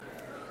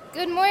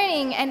Good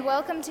morning and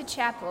welcome to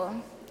chapel.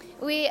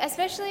 We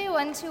especially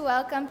want to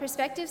welcome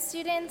prospective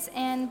students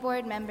and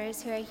board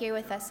members who are here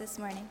with us this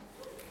morning.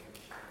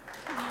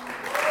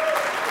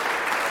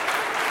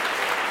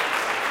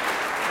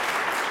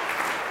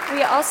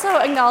 We also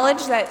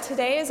acknowledge that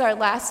today is our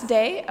last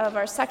day of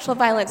our Sexual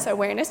Violence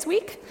Awareness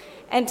Week,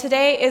 and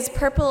today is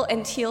Purple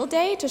and Teal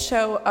Day to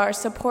show our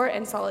support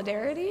and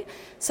solidarity.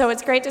 So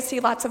it's great to see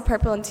lots of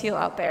purple and teal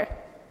out there.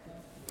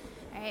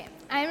 All right,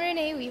 I'm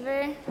Renee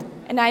Weaver.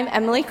 And I'm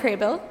Emily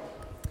Craybill.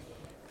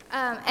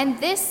 And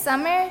this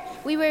summer,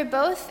 we were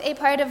both a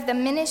part of the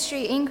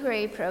Ministry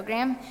Inquiry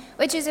Program,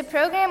 which is a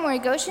program where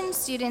Goshen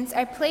students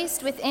are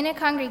placed within a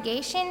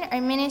congregation or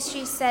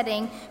ministry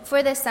setting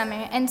for the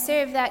summer and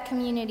serve that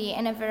community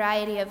in a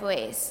variety of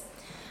ways.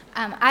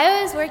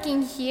 I was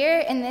working here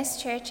in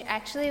this church,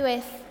 actually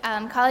with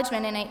College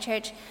Mennonite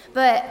Church,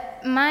 but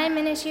my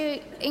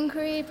Ministry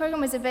Inquiry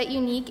Program was a bit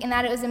unique in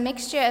that it was a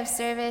mixture of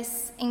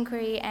service,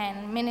 inquiry,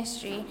 and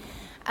ministry.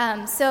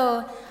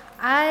 So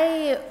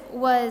I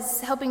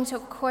was helping to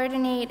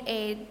coordinate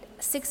a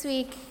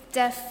 6-week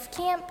deaf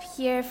camp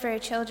here for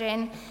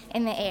children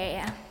in the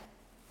area.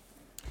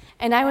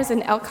 And I was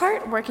in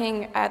Elkhart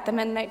working at the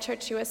Mennonite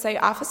Church USA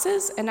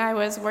offices, and I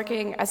was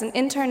working as an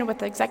intern with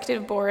the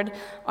executive board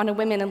on a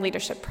women in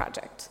leadership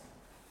project.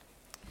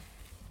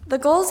 The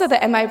goals of the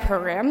MI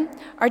program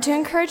are to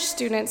encourage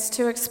students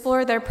to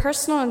explore their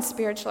personal and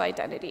spiritual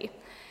identity.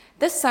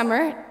 This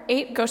summer,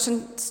 8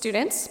 Goshen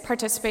students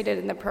participated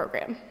in the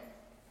program.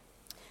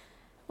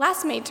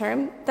 Last May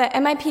term, the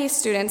MIP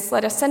students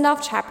led a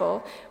send-off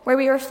chapel where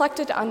we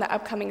reflected on the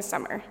upcoming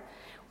summer.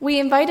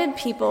 We invited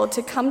people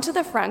to come to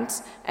the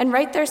front and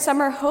write their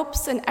summer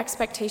hopes and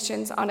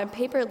expectations on a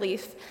paper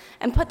leaf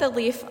and put the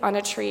leaf on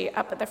a tree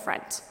up at the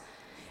front.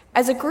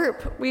 As a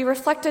group, we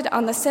reflected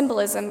on the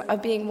symbolism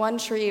of being one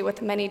tree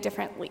with many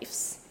different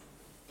leaves.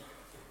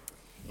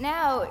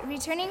 Now,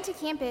 returning to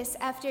campus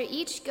after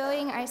each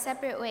going our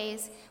separate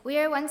ways, we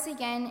are once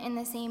again in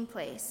the same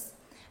place.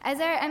 As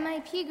our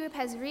MIP group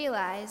has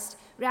realized,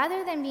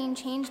 rather than being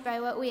changed by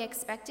what we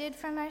expected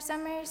from our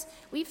summers,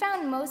 we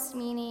found most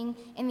meaning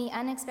in the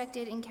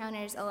unexpected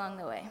encounters along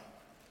the way.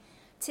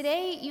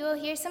 Today, you will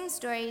hear some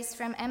stories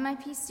from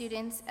MIP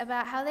students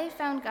about how they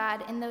found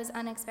God in those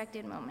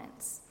unexpected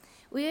moments.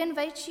 We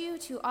invite you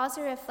to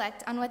also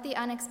reflect on what the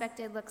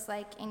unexpected looks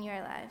like in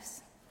your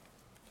lives.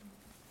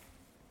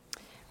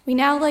 We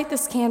now light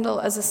this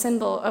candle as a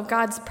symbol of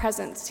God's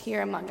presence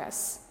here among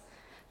us.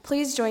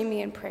 Please join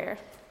me in prayer.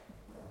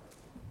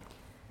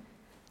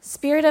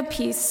 Spirit of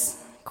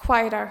peace,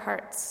 quiet our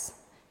hearts,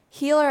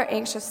 heal our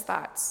anxious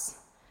thoughts,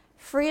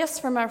 free us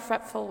from our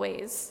fretful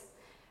ways,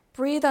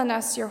 breathe on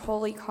us your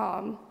holy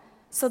calm,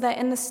 so that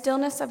in the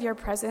stillness of your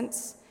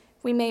presence,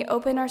 we may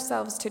open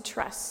ourselves to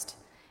trust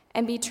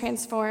and be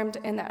transformed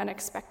in the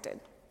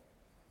unexpected.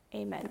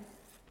 Amen.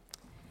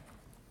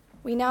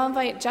 We now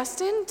invite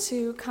Justin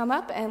to come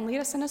up and lead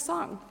us in a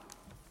song.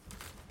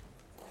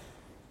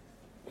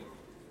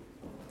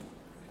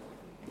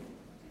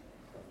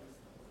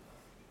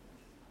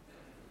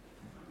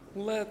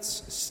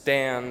 Let's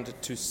stand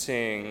to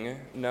sing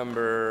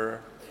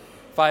number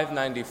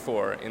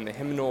 594 in the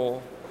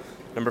hymnal.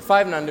 Number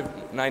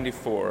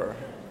 594,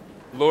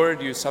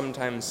 Lord, You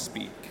Sometimes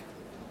Speak.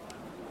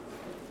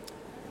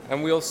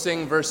 And we'll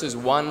sing verses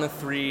 1,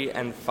 3,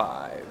 and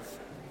 5.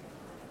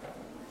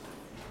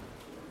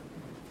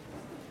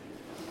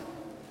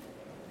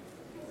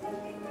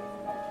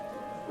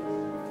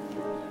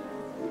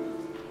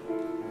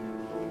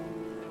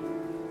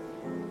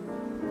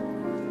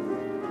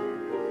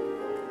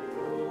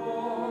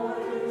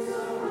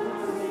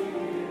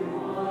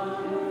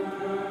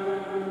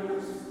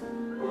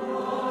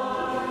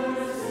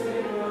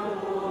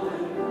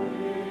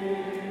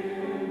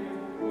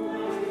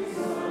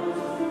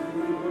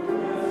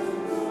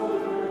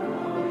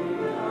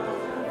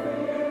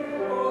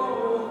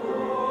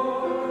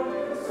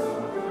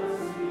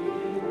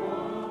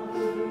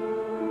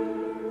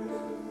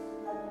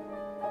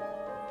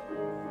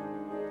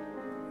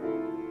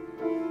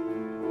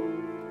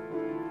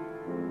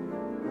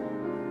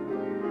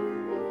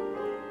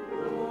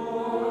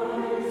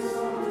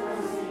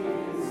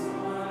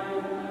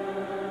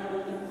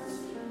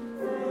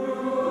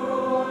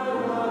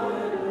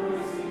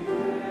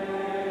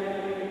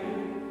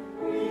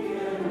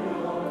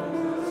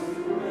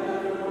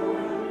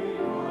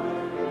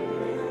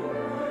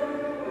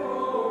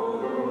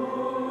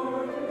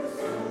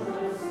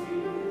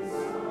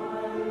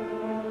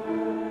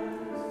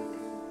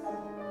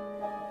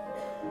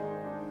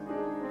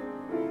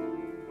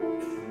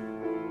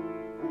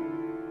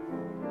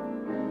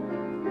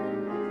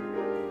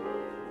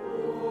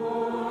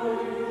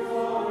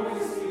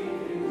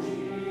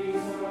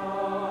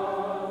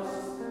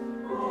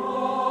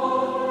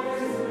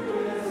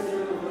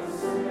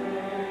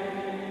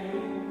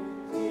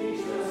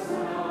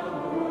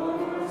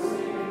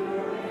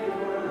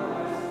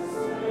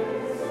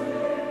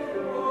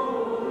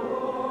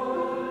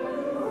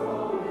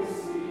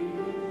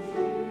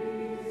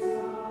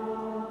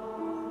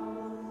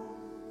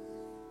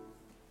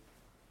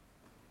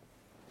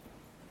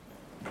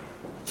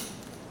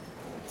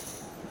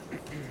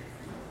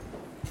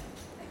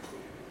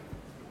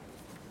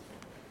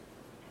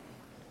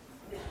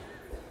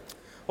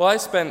 Well, I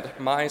spent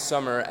my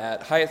summer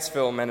at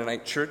Hyattsville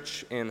Mennonite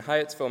Church in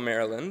Hyattsville,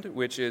 Maryland,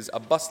 which is a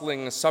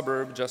bustling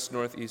suburb just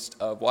northeast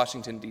of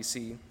Washington,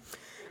 D.C.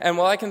 And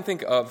while I can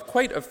think of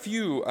quite a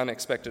few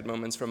unexpected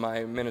moments from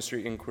my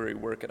ministry inquiry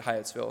work at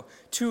Hyattsville,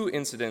 two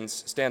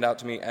incidents stand out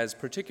to me as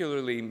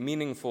particularly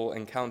meaningful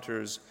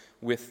encounters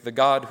with the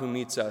God who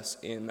meets us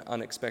in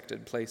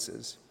unexpected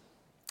places.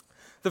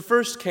 The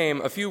first came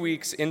a few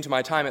weeks into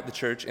my time at the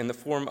church in the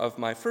form of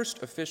my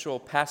first official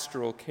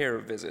pastoral care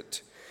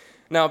visit.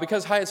 Now,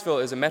 because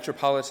Hyattsville is a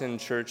metropolitan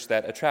church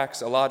that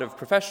attracts a lot of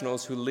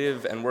professionals who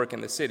live and work in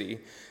the city,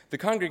 the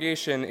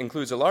congregation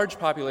includes a large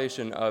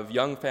population of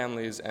young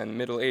families and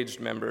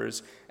middle-aged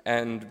members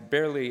and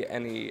barely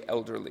any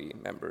elderly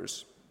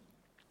members.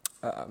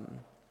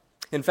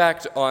 In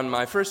fact, on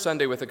my first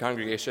Sunday with the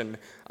congregation,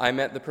 I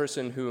met the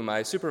person who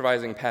my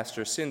supervising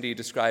pastor, Cindy,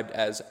 described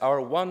as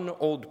our one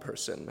old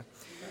person.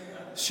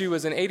 She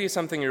was an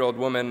 80-something-year-old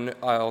woman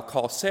I'll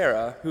call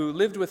Sarah, who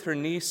lived with her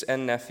niece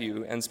and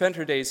nephew and spent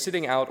her days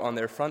sitting out on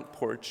their front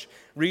porch,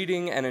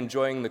 reading and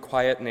enjoying the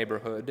quiet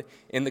neighborhood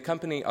in the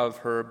company of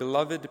her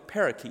beloved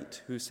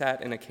parakeet, who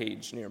sat in a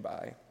cage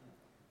nearby.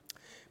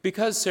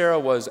 Because Sarah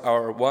was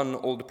our one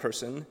old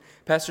person,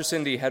 Pastor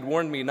Cindy had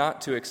warned me not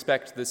to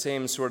expect the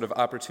same sort of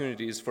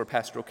opportunities for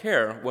pastoral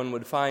care one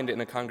would find in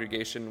a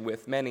congregation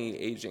with many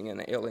aging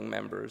and ailing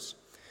members.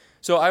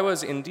 So I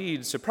was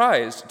indeed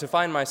surprised to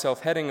find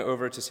myself heading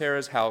over to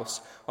Sarah's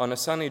house on a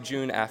sunny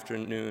June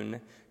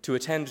afternoon to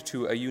attend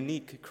to a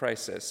unique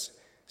crisis.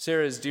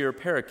 Sarah's dear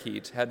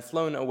parakeet had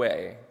flown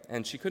away,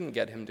 and she couldn't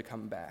get him to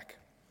come back.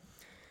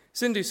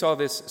 Cindy saw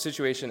this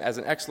situation as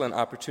an excellent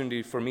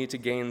opportunity for me to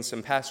gain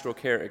some pastoral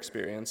care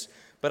experience,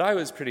 but I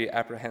was pretty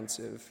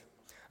apprehensive.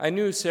 I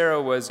knew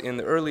Sarah was in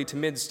the early to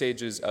mid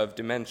stages of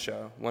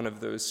dementia, one of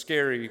those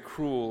scary,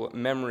 cruel,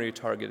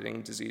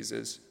 memory-targeting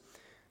diseases.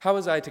 How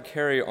was I to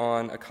carry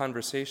on a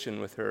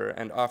conversation with her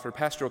and offer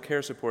pastoral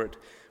care support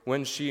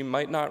when she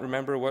might not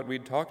remember what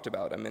we'd talked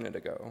about a minute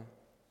ago?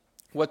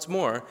 What's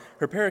more,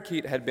 her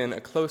parakeet had been a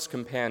close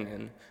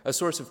companion, a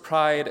source of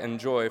pride and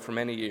joy for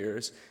many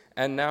years,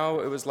 and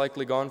now it was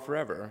likely gone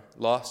forever,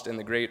 lost in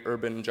the great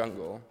urban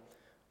jungle.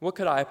 What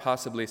could I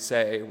possibly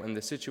say when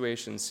the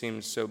situation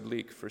seemed so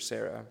bleak for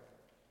Sarah?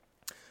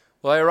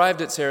 Well, I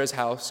arrived at Sarah's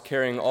house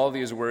carrying all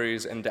these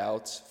worries and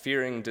doubts,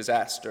 fearing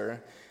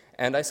disaster,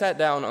 and I sat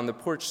down on the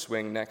porch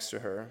swing next to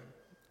her.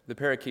 The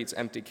parakeet's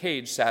empty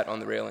cage sat on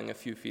the railing a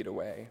few feet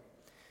away.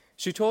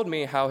 She told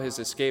me how his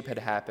escape had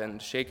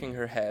happened, shaking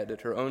her head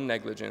at her own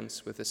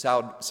negligence with a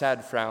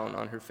sad frown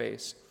on her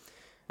face.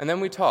 And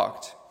then we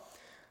talked.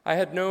 I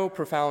had no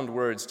profound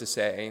words to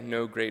say,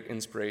 no great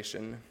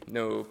inspiration,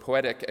 no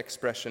poetic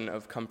expression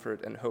of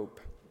comfort and hope.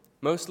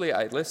 Mostly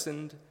I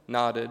listened,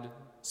 nodded,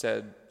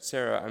 said,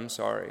 "Sarah, I'm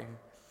sorry."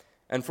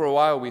 And for a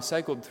while we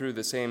cycled through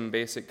the same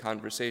basic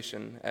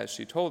conversation as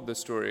she told the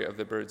story of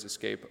the bird's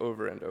escape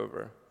over and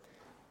over.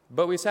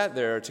 But we sat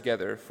there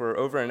together for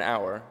over an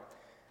hour,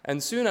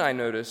 and soon I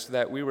noticed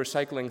that we were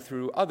cycling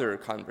through other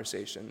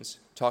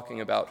conversations,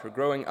 talking about her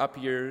growing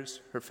up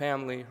years, her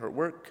family, her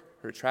work,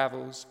 her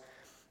travels.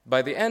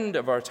 By the end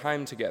of our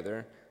time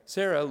together,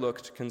 Sarah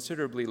looked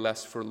considerably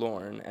less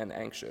forlorn and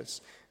anxious,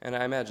 and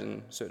I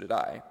imagine so did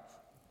I.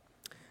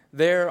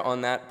 There,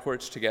 on that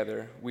porch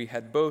together, we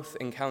had both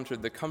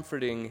encountered the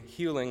comforting,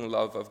 healing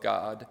love of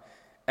God,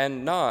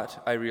 and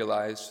not, I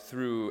realized,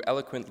 through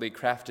eloquently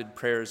crafted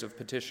prayers of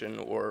petition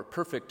or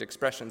perfect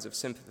expressions of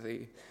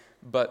sympathy,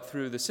 but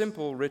through the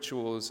simple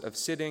rituals of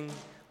sitting,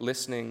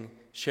 listening,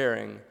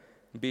 sharing,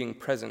 being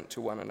present to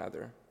one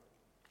another.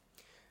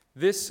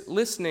 This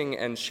listening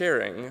and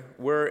sharing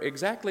were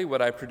exactly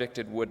what I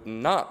predicted would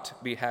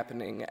not be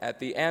happening at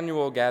the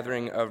annual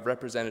gathering of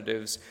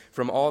representatives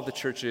from all the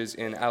churches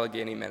in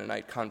Allegheny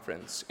Mennonite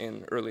Conference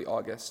in early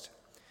August.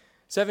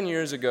 7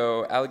 years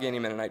ago, Allegheny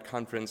Mennonite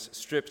Conference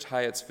stripped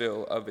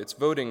Hyattsville of its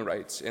voting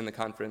rights in the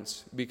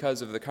conference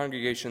because of the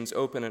congregation's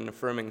open and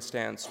affirming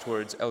stance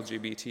towards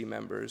LGBT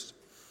members.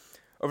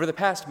 Over the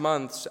past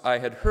months, I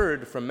had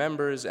heard from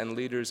members and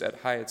leaders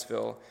at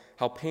Hyattsville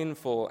how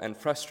painful and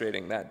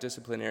frustrating that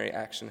disciplinary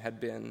action had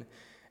been,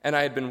 and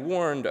I had been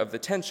warned of the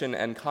tension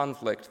and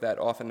conflict that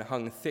often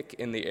hung thick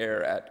in the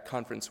air at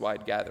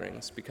conference-wide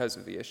gatherings because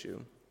of the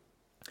issue.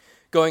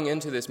 Going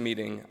into this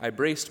meeting, I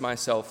braced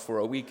myself for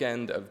a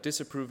weekend of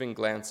disapproving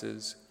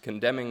glances,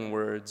 condemning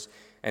words,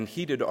 and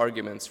heated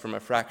arguments from a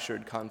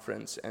fractured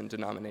conference and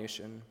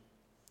denomination.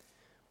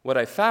 What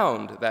I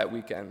found that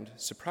weekend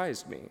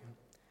surprised me.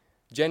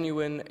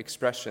 Genuine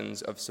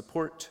expressions of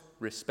support,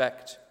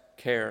 respect,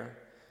 care,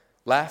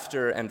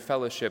 laughter and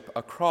fellowship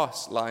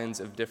across lines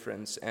of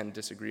difference and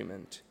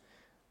disagreement,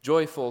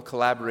 joyful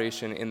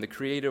collaboration in the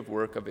creative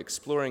work of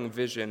exploring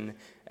vision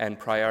and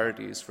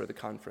priorities for the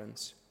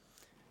conference,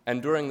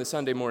 and during the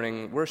Sunday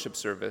morning worship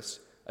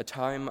service, a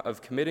time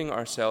of committing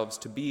ourselves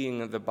to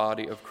being the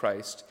body of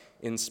Christ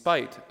in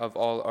spite of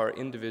all our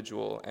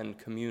individual and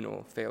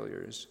communal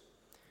failures.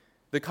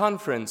 The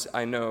conference,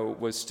 I know,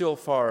 was still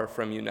far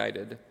from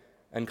united,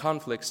 and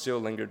conflict still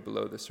lingered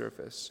below the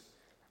surface.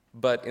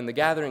 But in the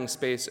gathering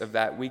space of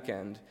that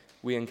weekend,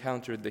 we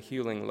encountered the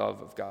healing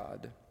love of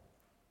God.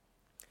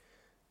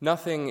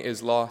 Nothing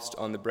is lost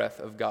on the breath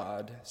of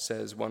God,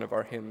 says one of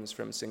our hymns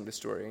from Sing the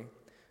Story.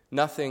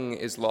 Nothing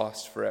is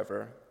lost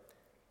forever.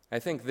 I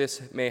think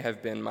this may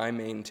have been my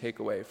main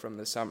takeaway from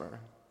the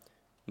summer.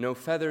 No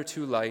feather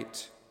too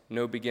light,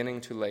 no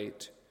beginning too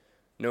late,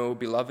 no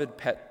beloved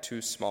pet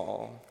too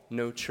small,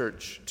 no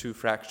church too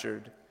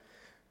fractured.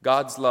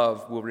 God's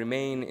love will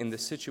remain in the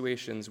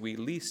situations we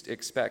least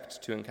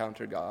expect to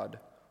encounter God,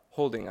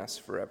 holding us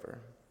forever.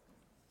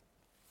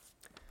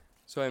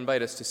 So I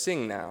invite us to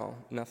sing now,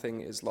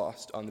 Nothing is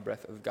Lost on the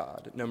Breath of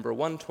God, number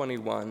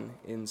 121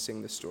 in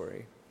Sing the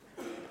Story.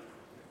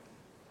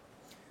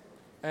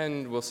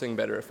 And we'll sing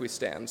better if we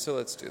stand, so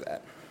let's do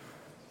that.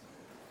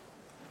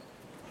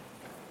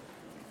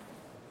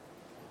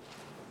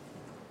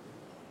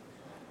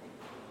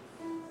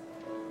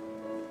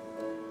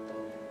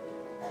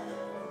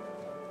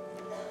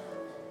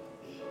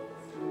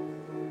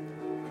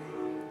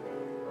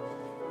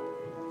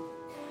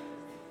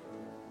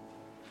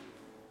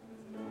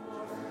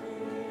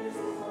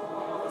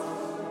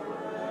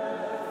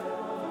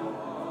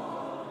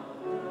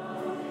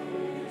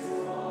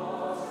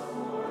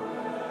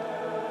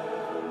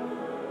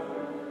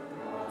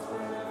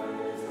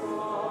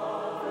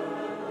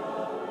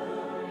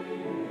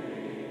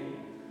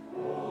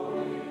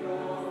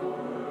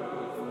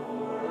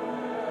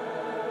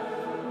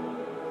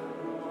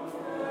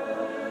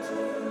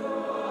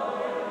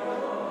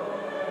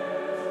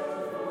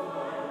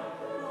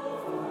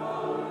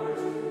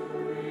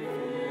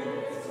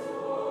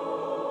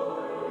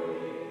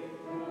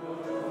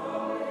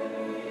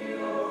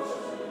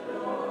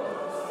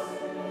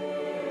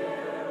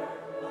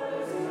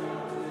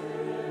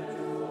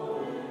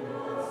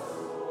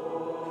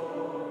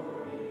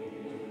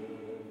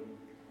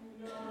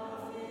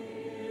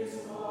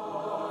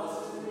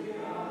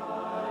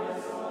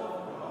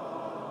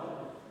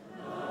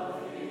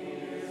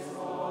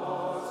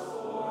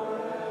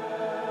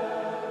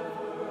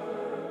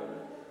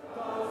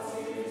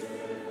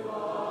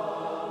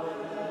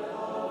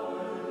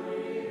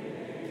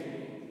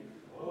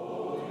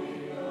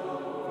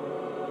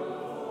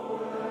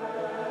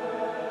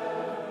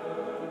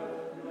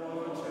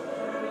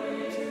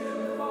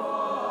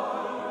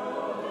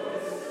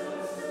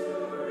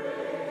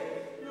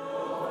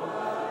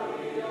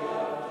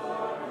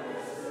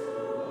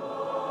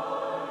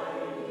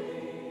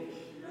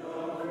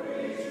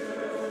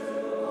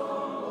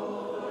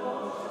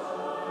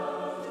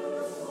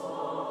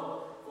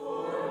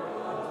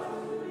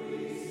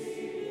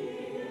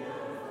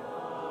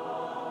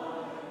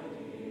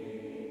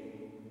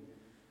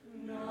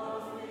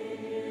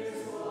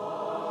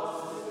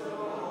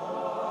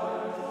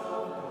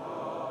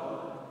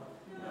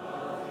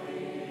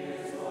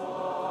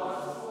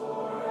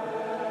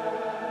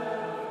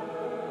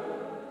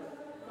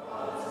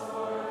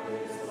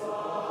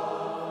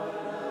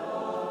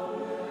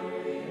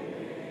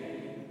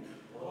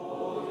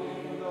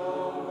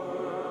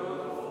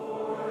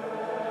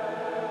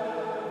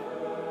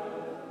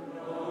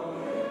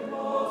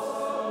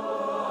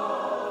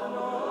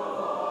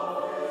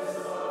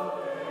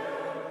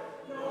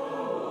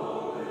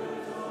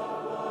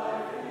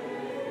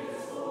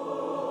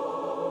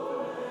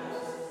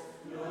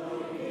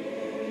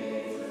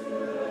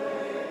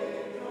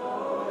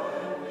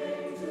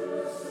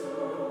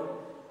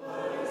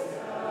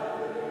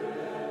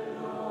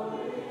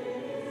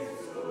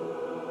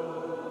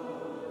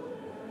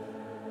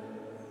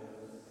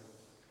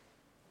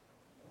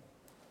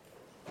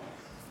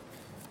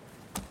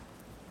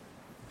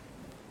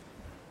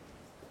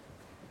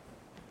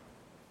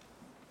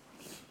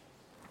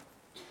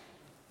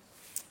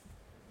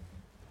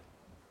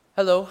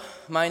 Hello,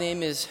 my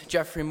name is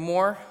Jeffrey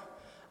Moore.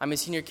 I'm a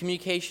senior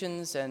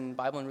communications and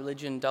Bible and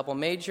religion double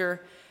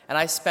major, and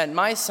I spent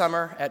my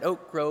summer at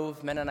Oak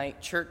Grove Mennonite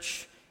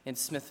Church in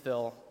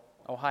Smithville,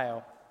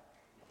 Ohio.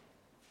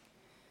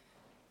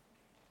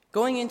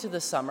 Going into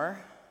the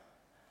summer,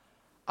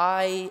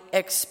 I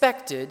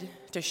expected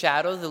to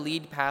shadow the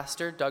lead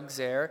pastor, Doug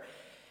Zare,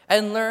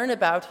 and learn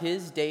about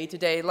his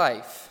day-to-day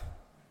life.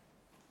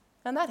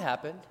 And that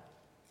happened.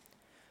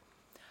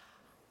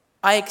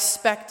 I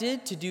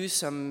expected to do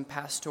some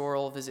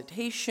pastoral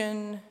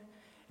visitation,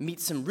 meet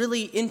some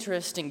really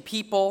interesting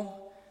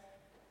people,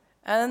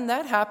 and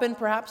that happened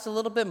perhaps a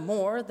little bit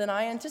more than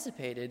I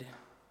anticipated.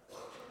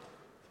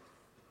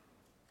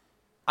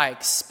 I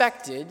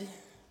expected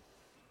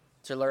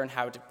to learn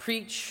how to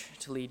preach,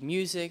 to lead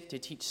music, to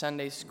teach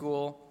Sunday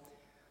school,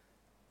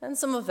 and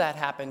some of that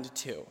happened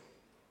too.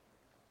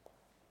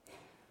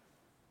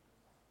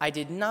 I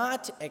did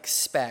not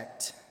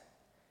expect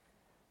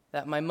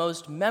that my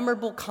most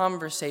memorable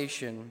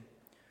conversation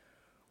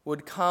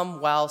would come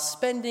while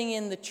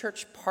spending the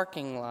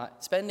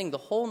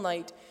whole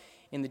night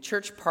in the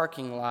church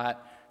parking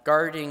lot,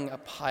 guarding a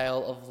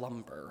pile of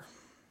lumber.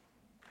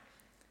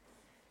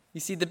 You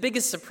see, the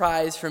biggest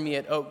surprise for me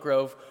at Oak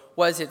Grove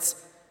was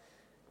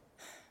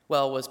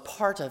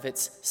part of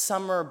its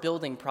summer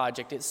building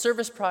project, its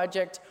service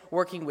project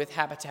working with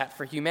Habitat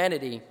for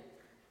Humanity.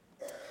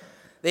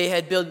 They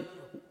had been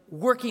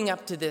working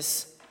up to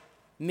this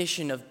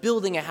mission of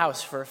building a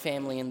house for a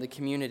family in the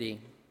community.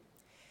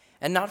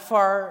 And not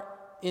far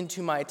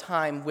into my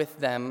time with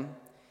them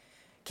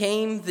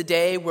came the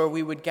day where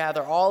we would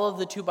gather all of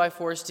the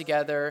 2x4s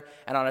together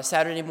and on a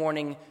Saturday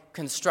morning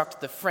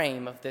construct the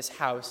frame of this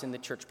house in the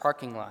church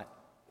parking lot.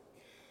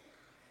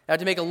 Now,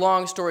 to make a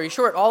long story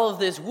short, all of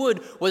this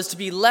wood was to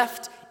be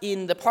left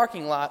in the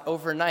parking lot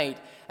overnight,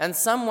 and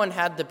someone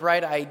had the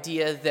bright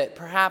idea that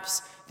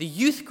perhaps the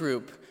youth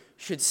group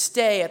should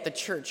stay at the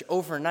church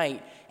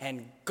overnight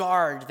and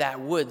guard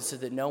that wood so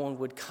that no one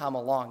would come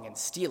along and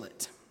steal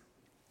it.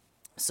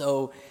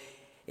 So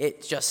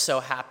it just so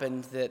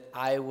happened that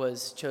I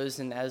was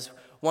chosen as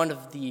one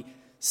of the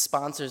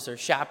sponsors or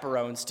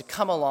chaperones to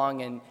come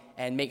along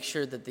and make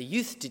sure that the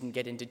youth didn't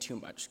get into too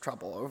much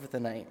trouble over the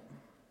night.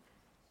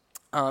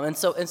 And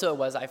so it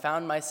was. I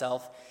found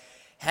myself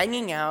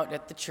hanging out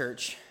at the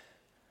church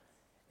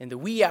in the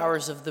wee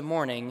hours of the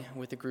morning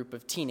with a group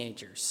of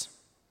teenagers.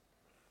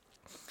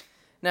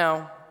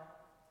 Now,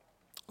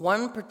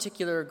 one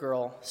particular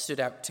girl stood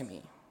out to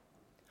me.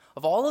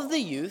 Of all of the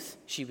youth,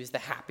 she was the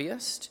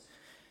happiest.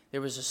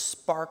 There was a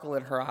sparkle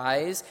in her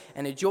eyes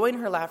and a joy in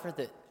her laughter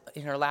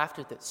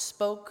that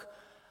spoke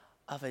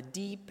of a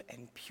deep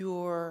and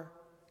pure,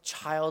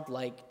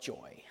 childlike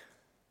joy.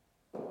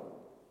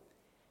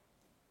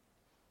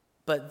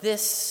 But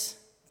this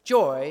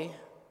joy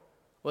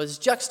was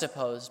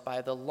juxtaposed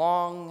by the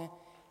long,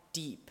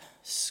 deep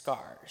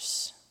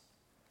scars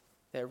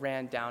that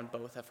ran down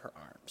both of her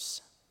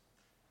arms.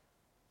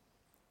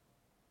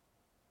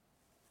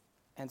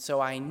 And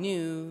so I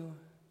knew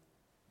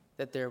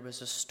that there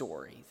was a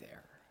story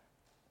there.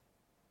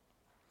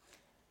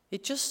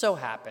 It just so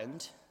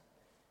happened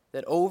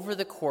that over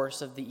the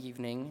course of the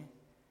evening,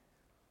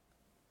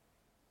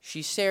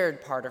 she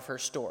shared part of her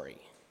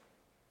story.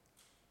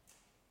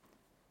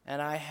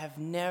 And I have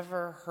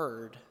never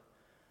heard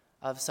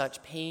of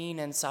such pain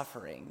and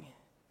suffering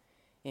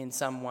in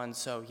someone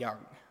so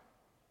young.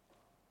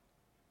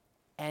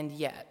 And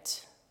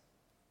yet,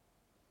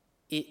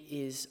 it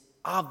is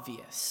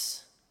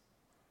obvious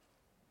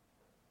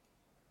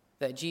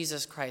that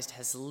Jesus Christ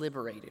has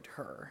liberated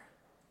her,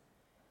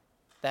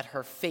 that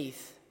her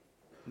faith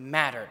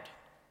mattered,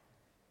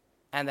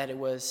 and that it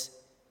was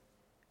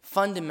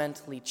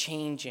fundamentally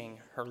changing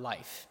her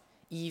life,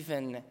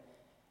 even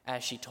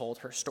as she told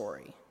her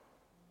story.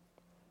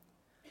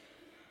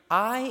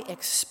 I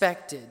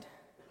expected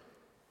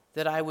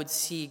that I would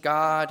see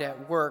God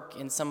at work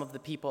in some of the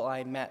people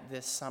I met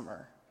this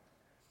summer.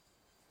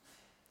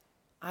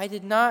 I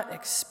did not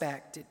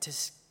expect it to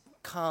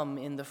come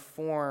in the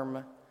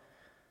form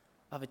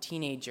of a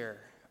teenager.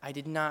 I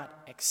did not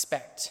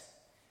expect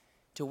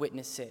to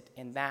witness it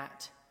in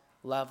that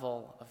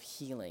level of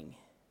healing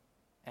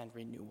and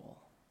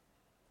renewal.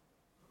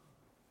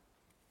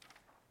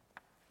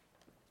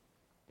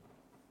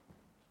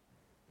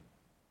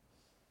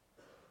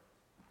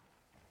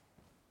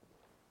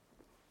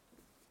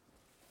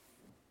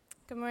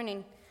 Good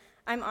morning.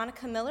 I'm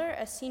Annika Miller,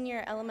 a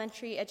senior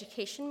elementary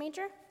education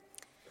major.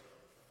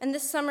 And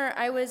this summer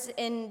I was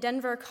in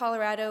Denver,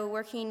 Colorado,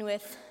 working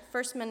with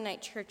First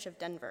Mennonite Church of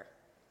Denver.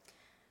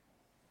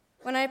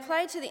 When I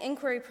applied to the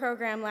inquiry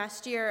program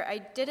last year, I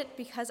did it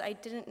because I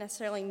didn't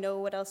necessarily know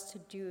what else to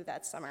do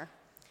that summer.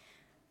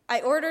 I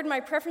ordered my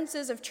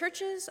preferences of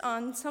churches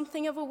on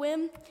something of a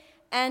whim,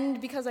 and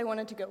because I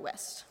wanted to go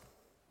west.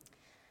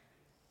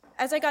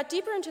 As I got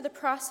deeper into the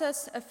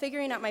process of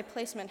figuring out my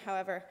placement,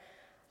 however,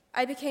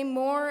 I became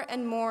more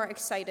and more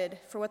excited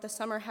for what the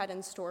summer had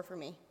in store for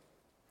me.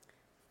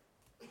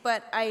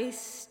 But I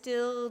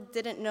still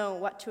didn't know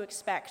what to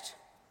expect,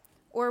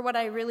 or what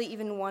I really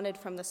even wanted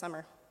from the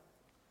summer.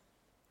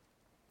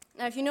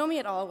 Now, if you know me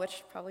at all,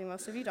 which probably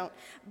most of you don't,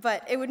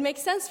 but it would make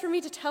sense for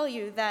me to tell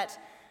you that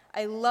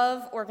I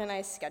love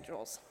organized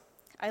schedules.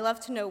 I love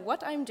to know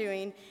what I'm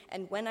doing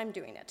and when I'm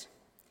doing it.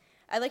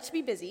 I like to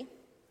be busy,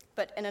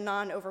 but in a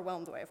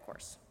non-overwhelmed way, of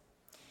course.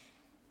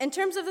 In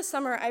terms of the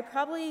summer, I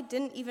probably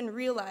didn't even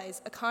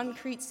realize a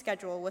concrete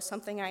schedule was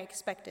something I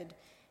expected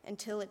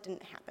until it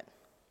didn't happen.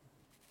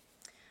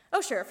 Oh,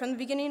 sure, from the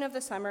beginning of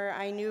the summer,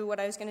 I knew what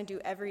I was going to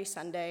do every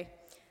Sunday: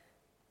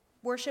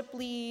 worship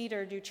lead,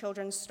 or do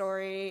children's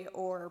story,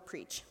 or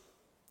preach.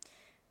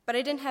 But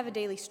I didn't have a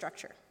daily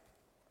structure.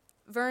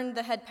 Vern,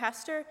 the head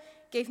pastor,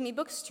 gave me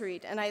books to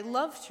read, and I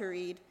love to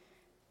read,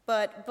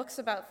 but books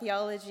about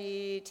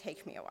theology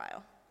take me a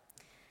while.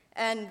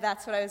 And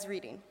that's what I was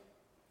reading.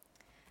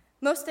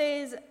 Most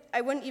days,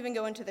 I wouldn't even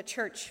go into the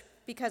church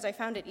because I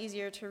found it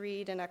easier to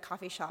read in a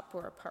coffee shop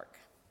or a park.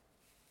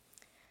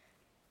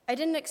 I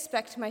didn't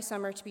expect my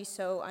summer to be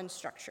so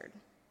unstructured.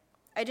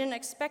 I didn't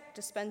expect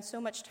to spend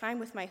so much time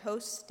with my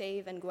hosts,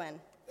 Dave and Gwen.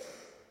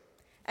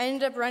 I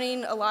ended up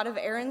running a lot of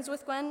errands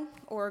with Gwen,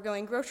 or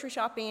going grocery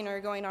shopping,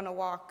 or going on a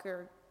walk,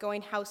 or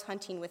going house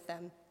hunting with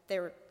them. They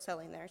were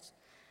selling theirs.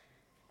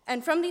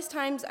 And from these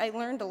times, I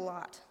learned a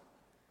lot.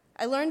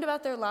 I learned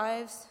about their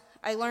lives.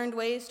 I learned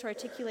ways to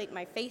articulate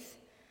my faith.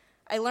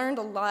 I learned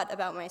a lot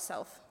about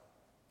myself.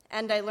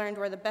 And I learned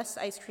where the best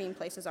ice cream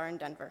places are in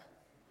Denver.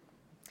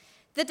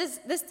 This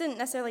didn't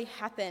necessarily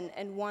happen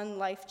in one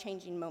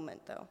life-changing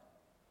moment, though,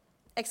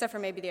 except for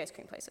maybe the ice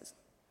cream places.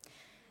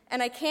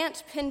 And I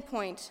can't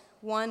pinpoint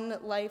one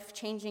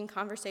life-changing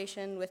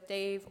conversation with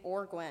Dave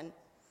or Gwen,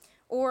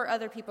 or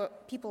other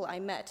people I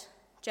met,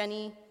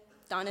 Jenny,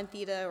 Don and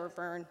Theta, or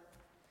Vern.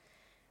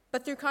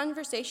 But through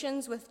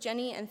conversations with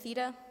Jenny and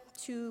Theta,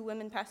 2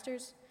 women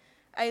pastors,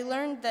 I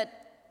learned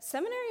that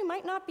seminary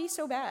might not be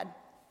so bad.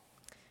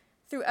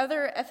 Through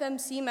other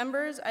FMC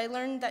members, I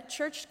learned that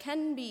church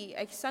can be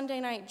a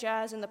Sunday night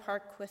jazz in the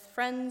park with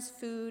friends,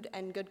 food,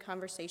 and good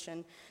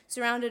conversation,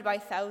 surrounded by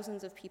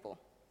thousands of people.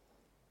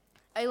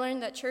 I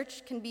learned that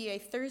church can be a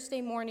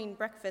Thursday morning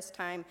breakfast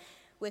time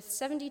with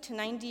 70 to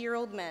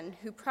 90-year-old men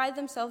who pride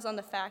themselves on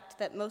the fact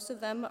that most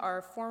of them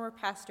are former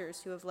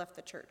pastors who have left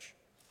the church.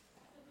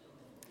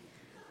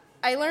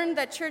 I learned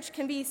that church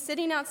can be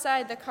sitting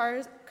outside the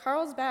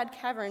Carlsbad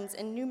Caverns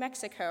in New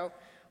Mexico,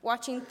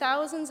 watching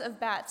thousands of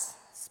bats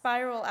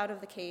spiral out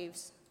of the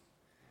caves.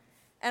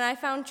 And I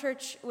found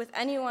church with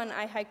anyone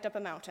I hiked up a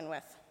mountain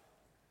with.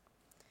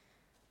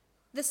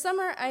 This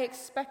summer, I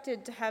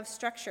expected to have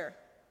structure,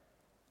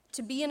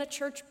 to be in a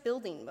church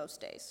building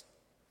most days.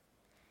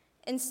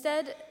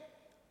 Instead,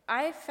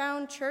 I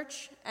found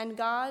church and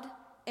God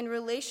in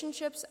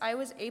relationships I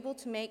was able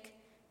to make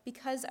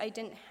because I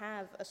didn't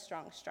have a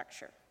strong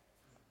structure.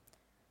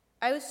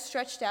 I was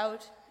stretched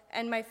out,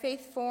 and my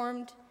faith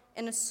formed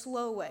in a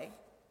slow way.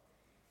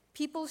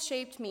 People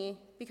shaped me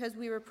because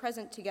we were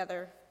present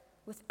together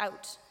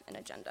without an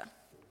agenda.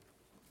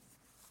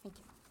 Thank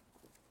you.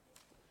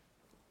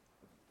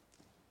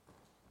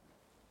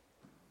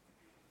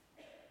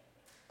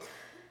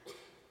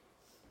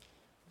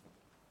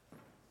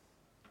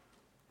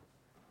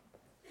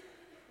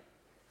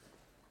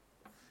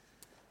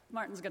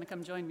 Martin's going to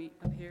come join me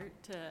up here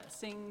to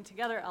sing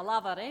together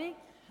Alabare,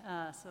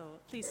 so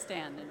please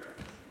stand. And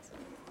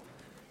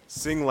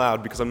Sing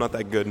loud because I'm not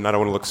that good and I don't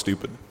want to look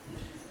stupid.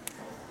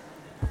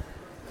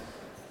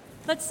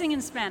 let's sing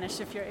in Spanish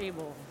if you're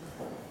able.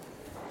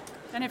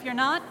 And if you're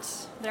not,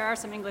 there are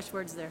some English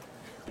words there.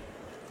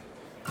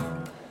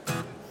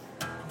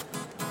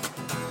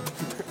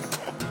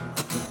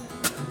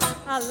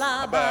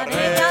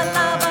 Alabare,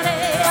 alabare,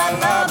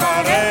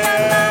 alabare,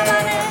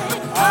 alabare,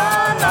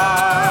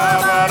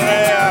 Alabaré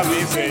a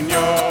mi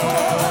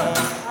Señor.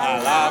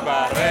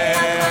 Alabaré,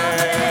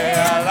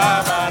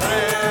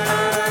 alabaré,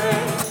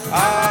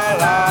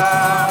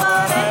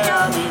 alabaré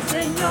a mi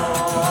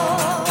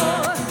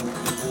Señor.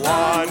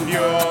 Juan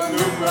dio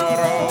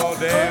número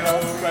de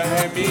los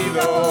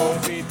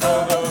redimidos y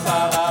todos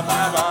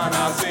alababan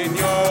al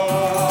Señor.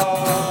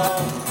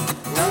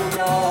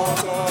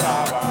 Unos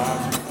oraban,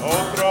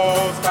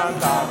 otros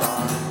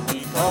cantaban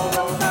y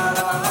todos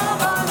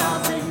alababan al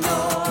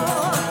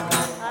Señor.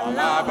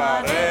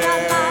 Alabaré,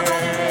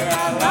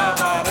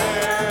 alabaré,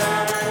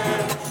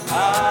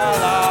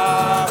 alabaré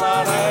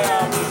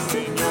a mi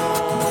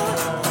Señor.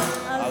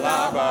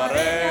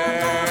 Alabaré,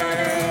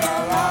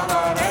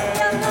 alabaré,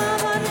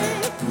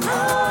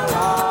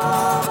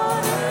 alabaré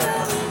a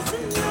mi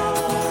Señor.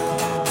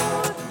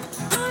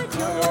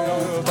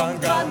 Dios tan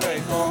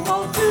grande como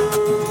tú,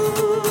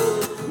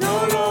 no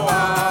lo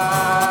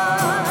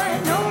hay,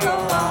 no lo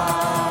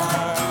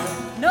hay.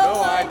 No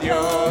hay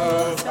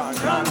Dios tan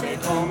grande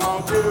como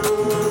tú,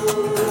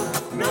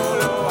 no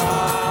lo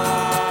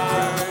hay,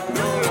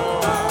 no lo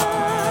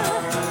hay.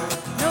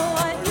 No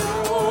hay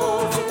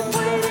Dios que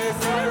puede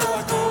hacer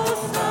las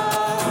cosas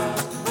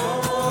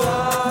como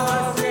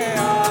las que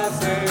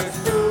haces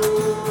tú.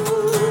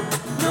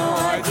 No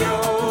hay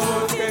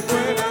Dios que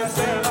pueda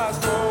hacer las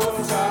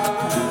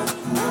cosas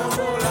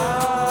como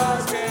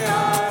las que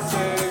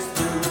haces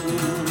tú.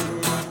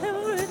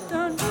 Eres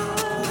tan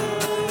grande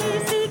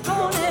y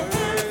con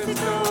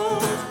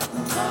ejércitos,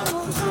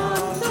 vamos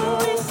Santo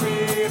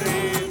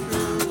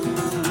Espíritu,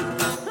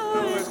 Tú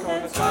es con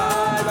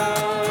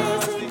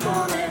espadas y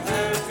con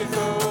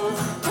ejércitos,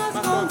 mas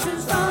con su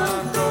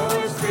Santo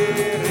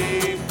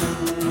Espíritu.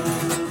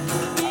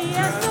 y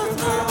estos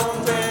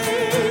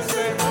Montes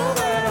se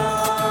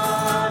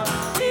moverán,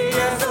 y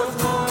esos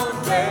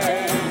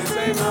montes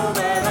se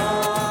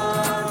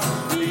moverán,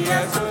 y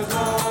esos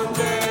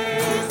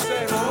montes se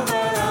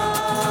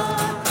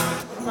moverán,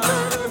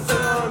 mas con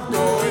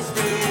Santo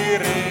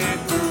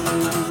Espíritu.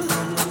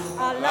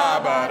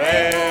 Alabaré,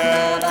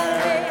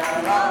 alabaré,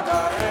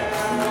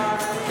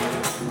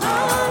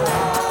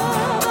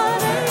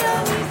 alabaré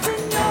a mi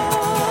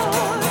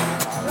Señor.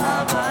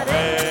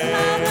 alabaré,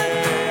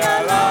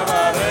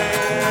 alabaré,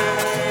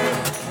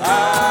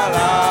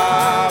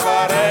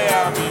 alabaré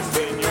a mi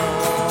Señor.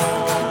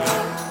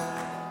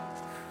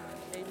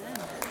 Amen.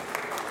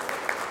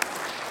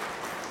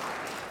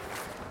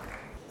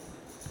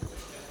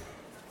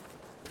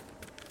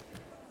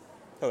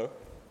 Hello.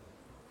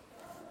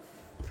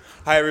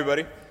 Hi,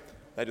 everybody.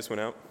 That just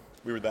went out.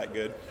 We were that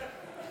good.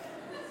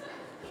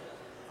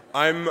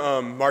 I'm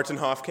Martin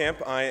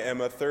Hofkamp. I am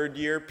a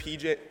third-year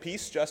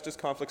Peace, Justice,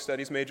 Conflict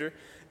Studies major,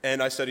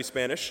 and I study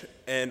Spanish,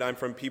 and I'm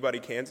from Peabody,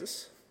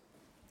 Kansas.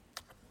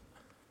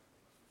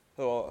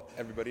 Hello,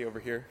 everybody over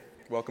here.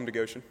 Welcome to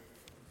Goshen.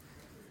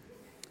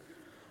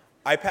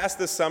 I passed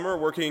this summer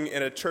working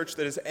in a church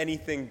that is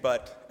anything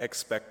but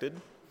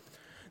expected.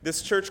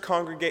 This church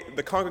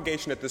the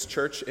congregation at this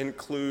church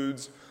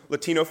includes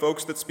Latino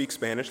folks that speak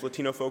Spanish,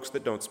 Latino folks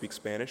that don't speak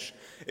Spanish.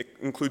 It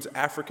includes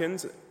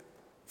Africans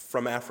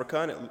from Africa,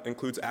 and it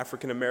includes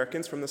African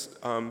Americans from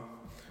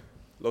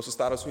Los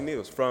Estados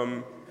Unidos,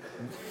 from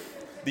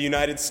the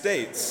United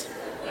States.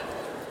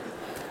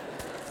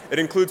 It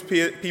includes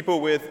people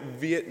with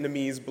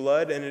Vietnamese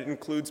blood, and it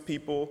includes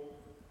people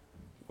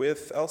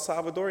with El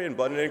Salvadorian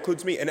blood, and it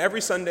includes me. And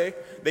every Sunday,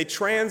 they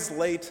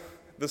translate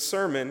the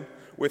sermon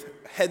with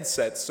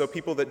headsets, so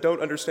people that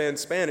don't understand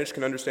Spanish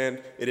can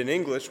understand it in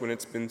English when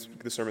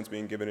the sermon's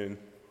being given in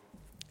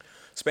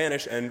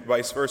Spanish, and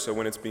vice versa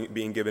when it's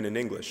being given in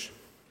English.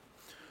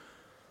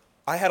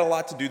 I had a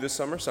lot to do this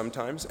summer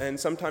sometimes, and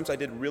sometimes I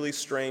did really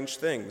strange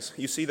things.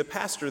 You see, the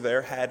pastor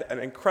there had an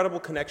incredible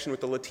connection with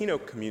the Latino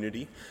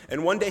community,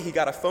 and one day he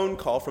got a phone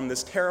call from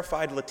this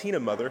terrified Latina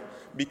mother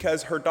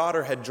because her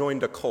daughter had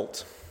joined a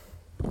cult.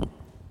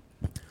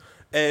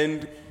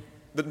 And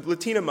the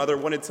Latina mother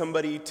wanted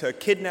somebody to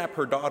kidnap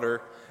her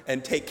daughter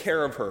and take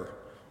care of her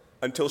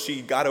until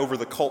she got over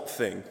the cult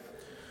thing.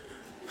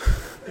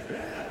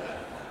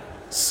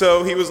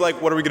 So he was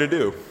like, what are we going to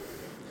do?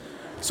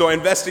 So I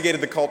investigated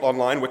the cult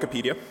online,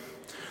 Wikipedia.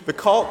 The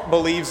cult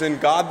believes in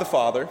God the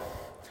Father,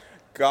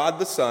 God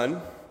the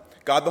Son,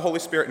 God the Holy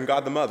Spirit, and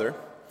God the Mother.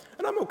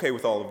 And I'm okay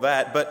with all of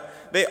that, but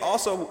they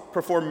also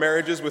perform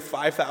marriages with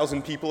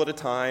 5,000 people at a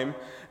time,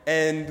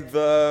 and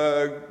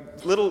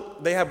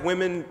they have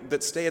women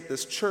that stay at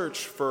this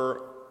church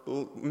for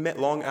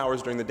long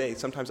hours during the day,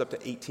 sometimes up to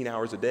 18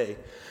 hours a day.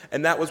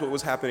 And that was what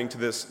was happening to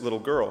this little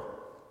girl.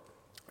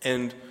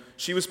 And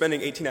she was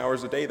spending 18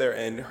 hours a day there,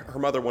 and her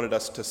mother wanted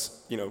us to,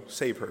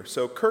 save her.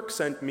 So Kirk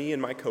sent me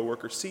and my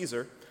coworker,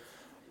 Caesar,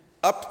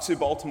 up to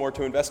Baltimore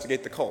to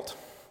investigate the cult.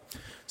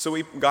 So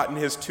we got in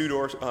his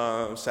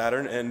two-door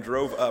Saturn and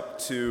drove up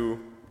to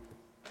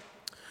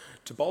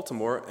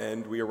Baltimore,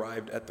 and we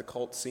arrived at the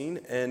cult scene,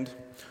 and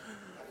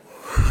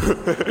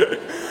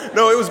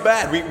no, it was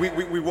bad.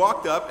 We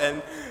walked up,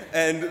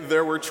 and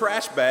there were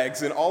trash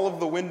bags in all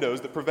of the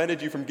windows that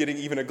prevented you from getting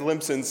even a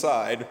glimpse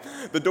inside.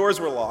 The doors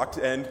were locked,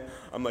 and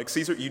I'm like,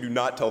 Caesar, you do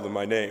not tell them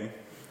my name.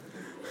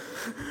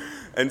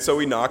 And so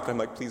we knocked. I'm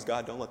like, please,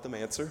 God, don't let them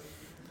answer.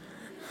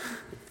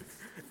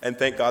 And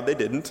thank God they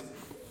didn't.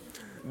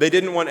 They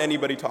didn't want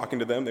anybody talking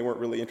to them. They weren't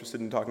really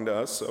interested in talking to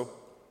us, so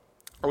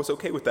I was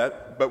okay with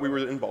that. But we were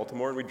in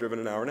Baltimore, and we'd driven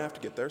an hour and a half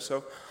to get there,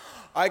 so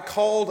I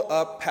called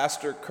up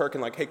Pastor Kirk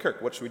and hey,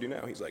 Kirk, what should we do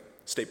now? He's like,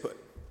 stay put.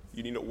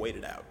 You need to wait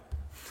it out.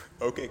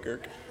 Okay,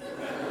 Kirk.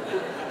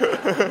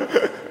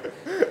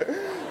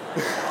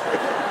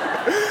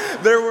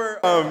 There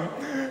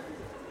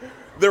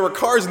were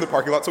cars in the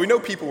parking lot, so we know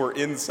people were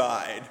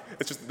inside.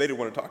 It's just they didn't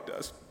want to talk to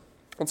us.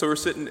 And so we're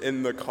sitting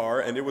in the car,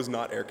 and it was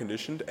not air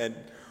conditioned, and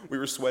we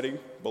were sweating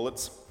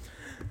bullets.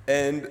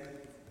 And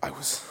I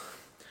was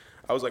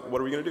like,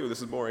 what are we going to do?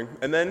 This is boring.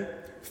 And then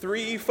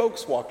 3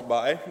 folks walked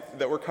by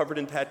that were covered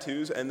in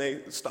tattoos, and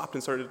they stopped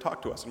and started to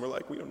talk to us. And we're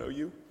like, we don't know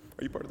you.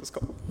 Are you part of this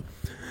cult?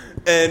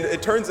 And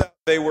it turns out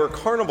they were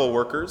carnival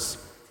workers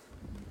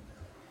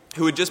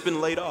who had just been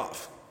laid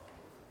off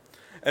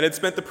and had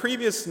spent the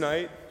previous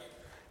night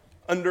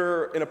in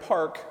a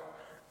park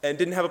and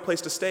didn't have a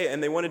place to stay,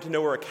 and they wanted to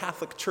know where a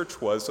Catholic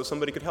church was so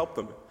somebody could help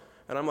them.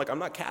 And I'm like, I'm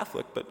not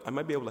Catholic, but I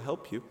might be able to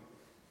help you.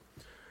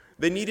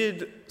 They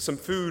needed some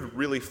food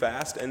really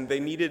fast, and they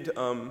needed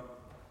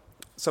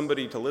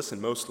somebody to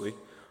listen mostly.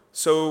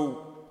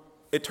 So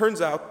it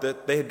turns out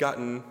that they had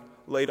gotten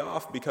laid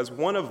off because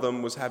one of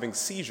them was having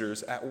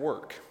seizures at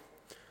work.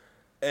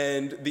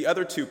 And the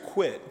other 2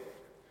 quit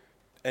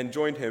and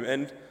joined him.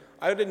 And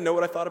I didn't know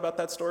what I thought about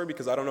that story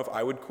because I don't know if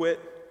I would quit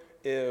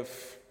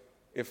if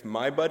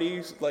my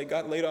buddy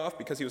got laid off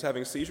because he was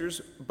having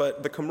seizures.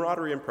 But the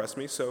camaraderie impressed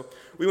me, so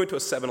we went to a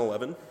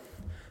 7-Eleven.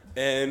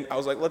 And I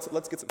was like,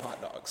 let's get some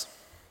hot dogs.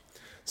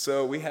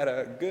 So we had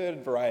a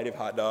good variety of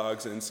hot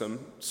dogs and some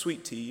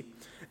sweet tea.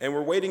 And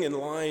we're waiting in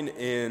line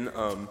in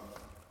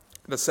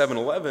the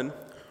 7-Eleven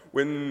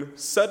when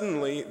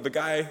suddenly the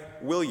guy,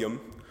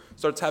 William,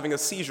 starts having a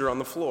seizure on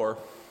the floor.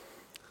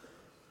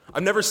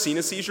 I've never seen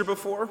a seizure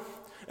before,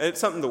 and it's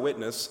something to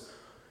witness.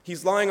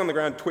 He's lying on the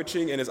ground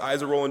twitching, and his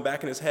eyes are rolling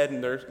back in his head,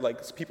 and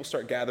people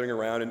start gathering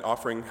around and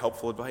offering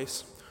helpful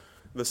advice.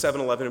 The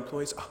 7-Eleven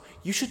employees,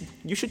 you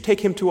should take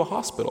him to a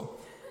hospital.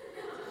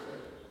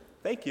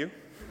 Thank you.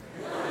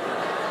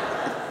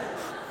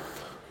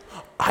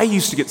 I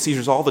used to get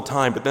seizures all the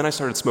time, but then I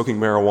started smoking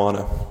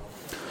marijuana.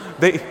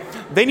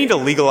 They need to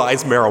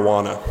legalize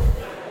marijuana.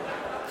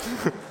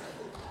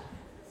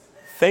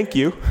 Thank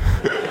you.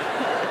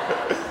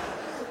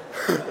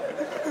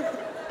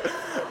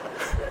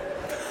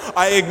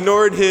 I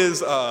ignored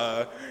his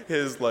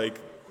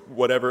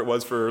whatever it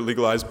was for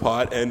legalized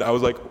pot, and I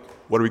was like,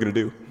 what are we going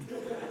to do?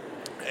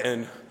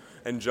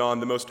 And John,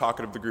 the most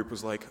talkative of the group,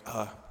 was like,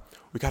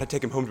 we got to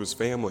take him home to his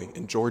family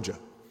in Georgia.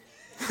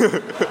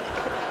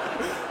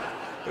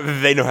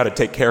 They know how to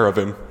take care of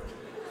him.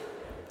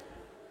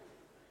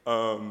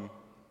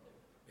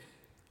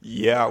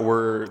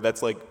 Yeah,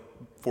 that's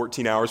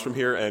 14 hours from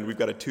here, and we've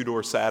got a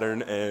 2-door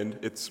Saturn, and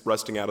it's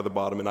rusting out of the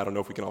bottom, and I don't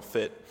know if we can all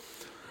fit.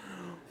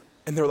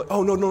 And they're like,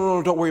 oh,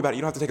 no, don't worry about it.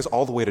 You don't have to take us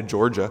all the way to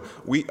Georgia.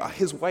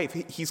 His wife,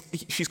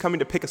 she's coming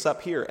to pick us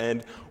up here,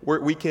 and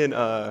we can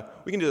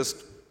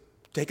just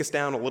take us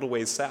down a little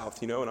ways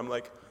south, And I'm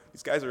like,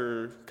 these guys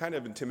are kind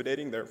of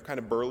intimidating. They're kind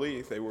of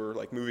burly. They were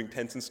like moving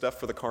tents and stuff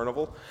for the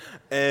carnival.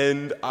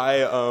 And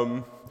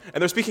and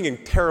they're speaking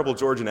in terrible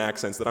Georgian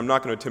accents that I'm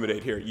not going to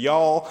intimidate here.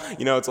 Y'all,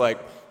 it's like,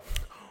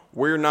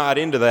 we're not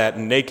into that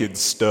naked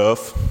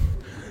stuff.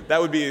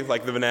 That would be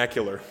like the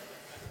vernacular.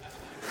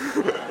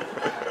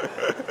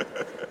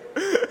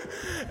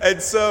 And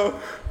so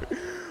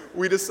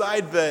we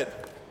decide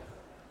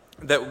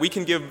that we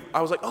can give,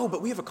 I was like, oh,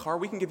 but we have a car.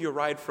 We can give you a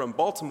ride from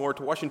Baltimore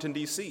to Washington,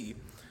 D.C.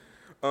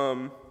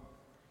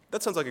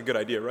 That sounds like a good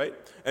idea, right?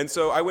 And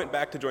so I went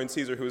back to join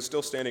Caesar, who was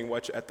still standing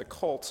watch at the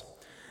cult.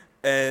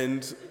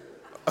 And,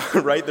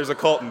 right, there's a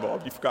cult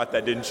involved. You forgot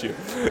that, didn't you?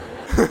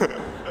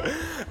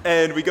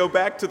 And we go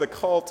back to the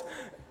cult,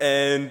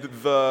 and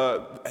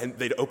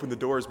they'd open the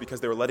doors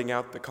because they were letting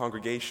out the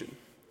congregation.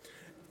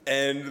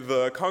 And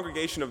the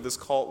congregation of this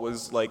cult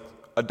was like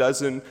a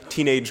dozen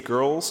teenage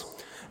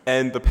girls.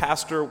 And the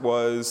pastor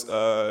was,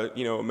 a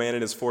man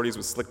in his 40s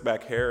with slicked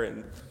back hair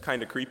and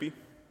kind of creepy.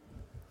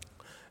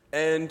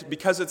 And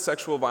because it's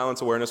Sexual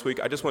Violence Awareness Week,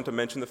 I just want to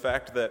mention the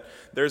fact that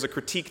there's a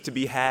critique to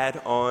be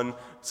had on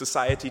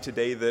society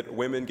today that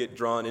women get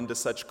drawn into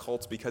such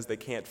cults because they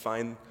can't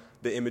find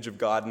the image of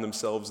God in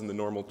themselves in the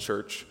normal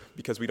church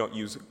because we don't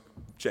use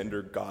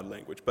gender God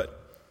language.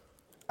 But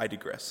I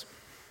digress.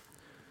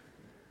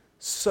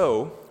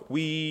 So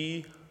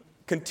we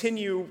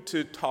continue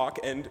to talk,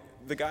 and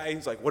the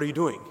guy's like, what are you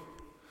doing?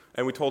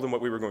 And we told him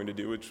what we were going to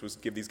do, which was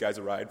give these guys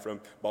a ride from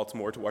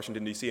Baltimore to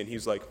Washington, D.C., and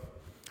he's like,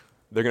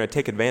 they're going to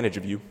take advantage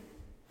of you.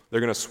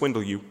 They're going to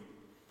swindle you.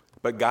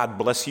 But God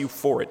bless you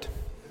for it.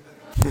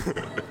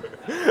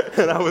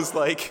 And I was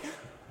like,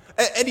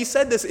 and he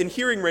said this in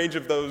hearing range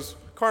of those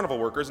carnival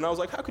workers, and I was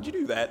like, how could you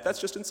do that?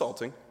 That's just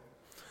insulting.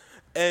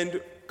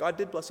 And God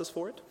did bless us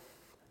for it.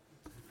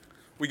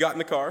 We got in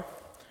the car,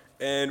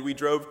 and we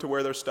drove to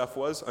where their stuff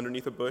was,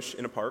 underneath a bush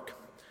in a park.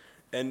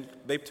 And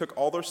they took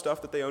all their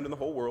stuff that they owned in the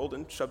whole world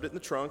and shoved it in the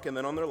trunk and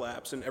then on their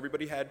laps, and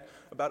everybody had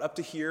about up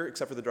to here,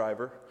 except for the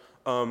driver,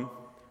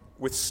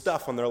 with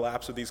stuff on their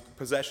laps of these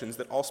possessions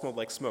that all smelled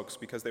like smokes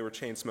because they were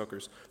chain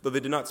smokers, though they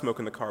did not smoke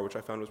in the car, which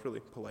I found was really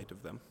polite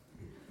of them.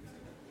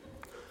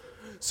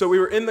 So we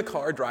were in the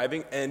car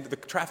driving, and the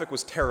traffic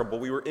was terrible.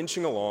 We were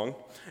inching along,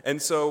 and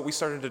so we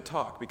started to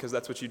talk, because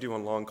that's what you do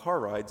on long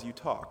car rides, you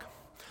talk.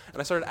 And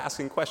I started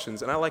asking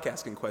questions, and I like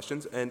asking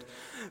questions, and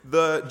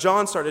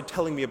John started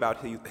telling me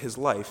about his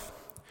life.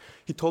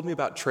 He told me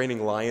about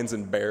training lions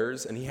and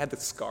bears, and he had the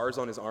scars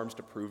on his arms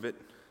to prove it.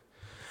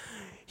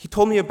 He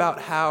told me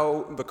about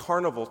how the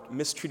carnival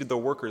mistreated the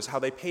workers, how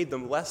they paid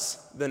them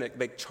less than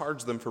they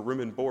charged them for room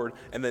and board,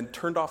 and then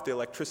turned off the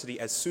electricity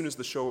as soon as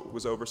the show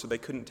was over so they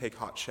couldn't take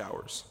hot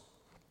showers.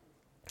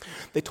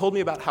 They told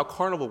me about how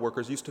carnival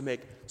workers used to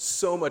make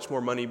so much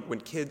more money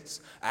when kids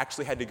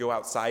actually had to go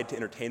outside to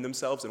entertain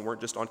themselves and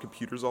weren't just on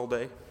computers all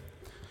day.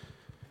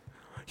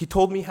 He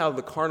told me how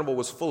the carnival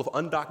was full of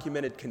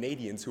undocumented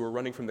Canadians who were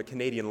running from the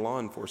Canadian law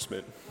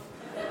enforcement.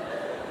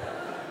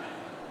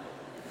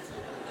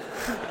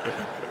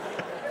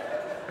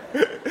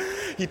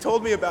 He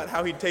told me about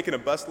how he'd taken a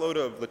busload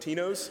of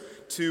Latinos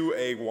to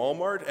a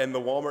Walmart, and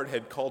the Walmart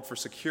had called for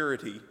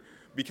security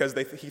because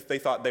they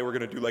thought they were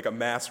going to do like a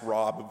mass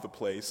rob of the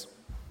place.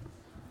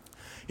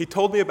 He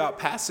told me about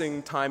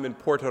passing time in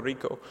Puerto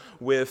Rico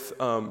with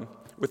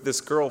this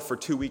girl for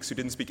 2 weeks who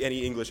didn't speak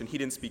any English, and he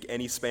didn't speak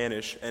any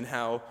Spanish, and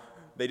how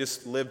they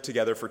just lived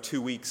together for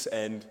 2 weeks,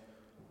 and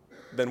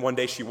then one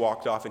day she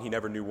walked off and he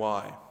never knew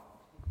why.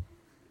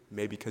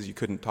 Maybe because you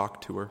couldn't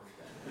talk to her.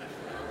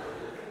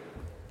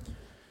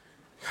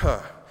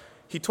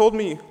 He told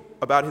me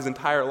about his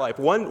entire life.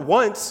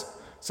 Once,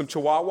 some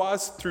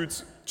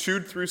chihuahuas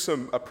chewed through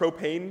a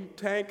propane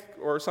tank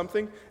or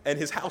something, and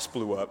his house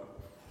blew up.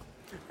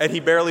 And he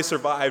barely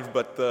survived,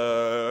 but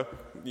the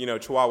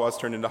chihuahuas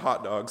turned into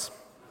hot dogs.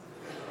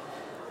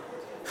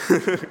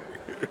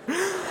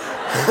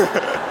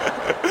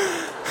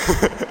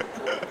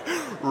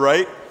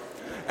 Right?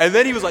 And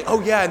then he was like,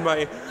 oh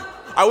yeah,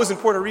 I was in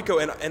Puerto Rico,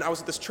 and I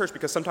was at this church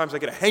because sometimes I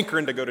get a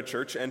hankering to go to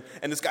church, and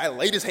this guy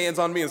laid his hands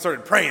on me and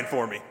started praying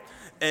for me.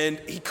 And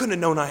he couldn't have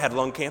known I had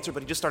lung cancer,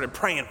 but he just started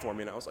praying for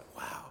me, and I was like,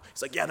 wow.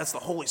 He's like, yeah, that's the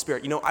Holy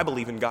Spirit. I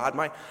believe in God.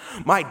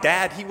 My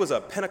dad, he was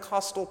a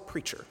Pentecostal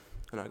preacher.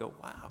 And I go,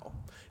 wow.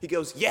 He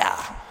goes, yeah.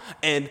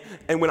 And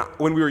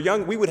when we were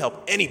young, we would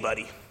help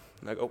anybody.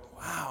 And I go,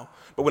 wow.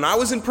 But when I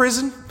was in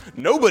prison,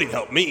 nobody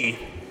helped me.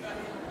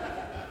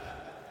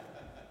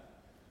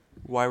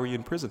 Why were you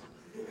in prison?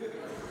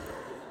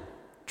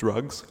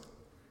 Drugs.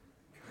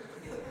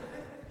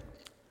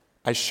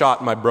 I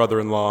shot my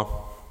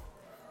brother-in-law.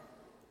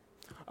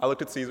 I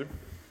looked at Caesar.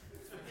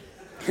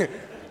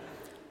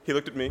 He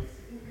looked at me.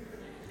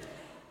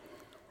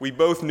 We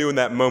both knew in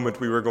that moment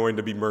we were going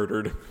to be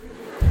murdered.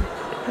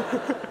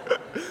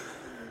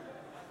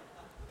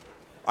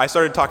 I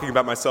started talking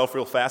about myself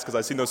real fast because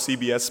I've seen those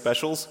CBS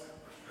specials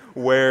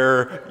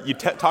where you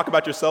talk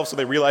about yourself so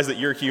they realize that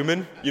you're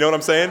human. You know what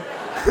I'm saying?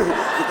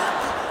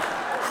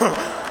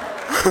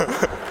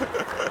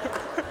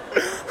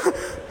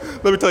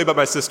 Let me tell you about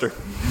my sister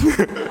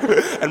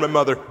and my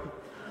mother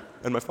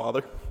and my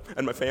father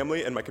and my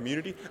family and my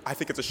community. I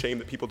think it's a shame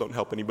that people don't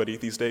help anybody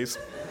these days.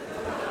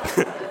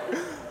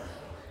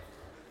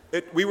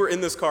 We were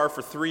in this car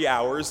for 3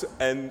 hours,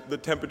 and the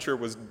temperature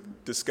was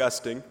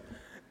disgusting.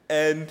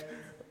 And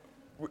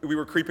we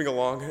were creeping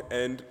along,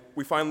 and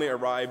we finally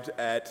arrived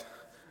at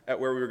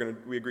where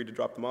we agreed to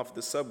drop them off at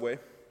the subway.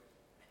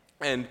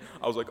 And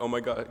I was like, oh my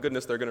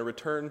goodness, they're going to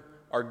return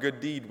our good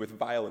deed with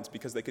violence,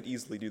 because they could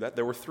easily do that.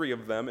 There were 3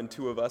 of them and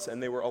 2 of us,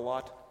 and they were a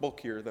lot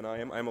bulkier than I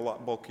am. I'm a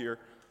lot bulkier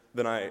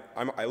than I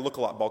look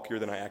a lot bulkier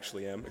than I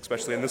actually am,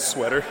 especially in this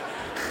sweater.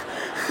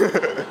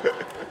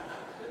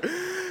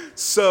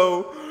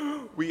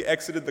 So we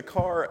exited the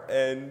car,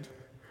 and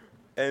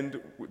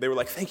they were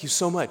like, thank you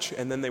so much.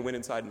 And then they went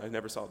inside, and I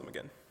never saw them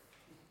again.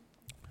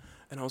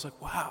 And I was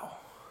like, wow,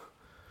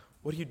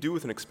 what do you do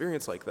with an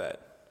experience like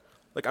that?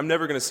 Like, I'm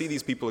never going to see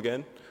these people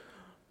again.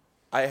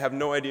 I have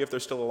no idea if they're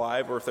still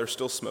alive or if they're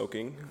still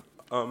smoking.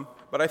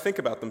 But I think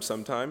about them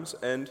sometimes,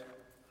 and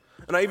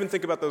I even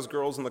think about those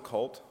girls in the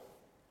cult.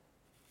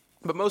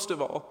 But most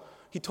of all,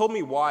 he told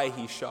me why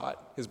he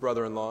shot his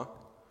brother-in-law.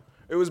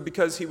 It was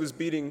because he was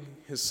beating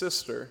his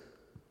sister.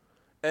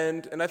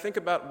 And I think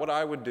about what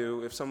I would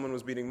do if someone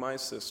was beating my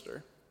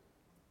sister.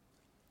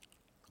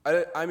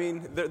 I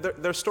mean,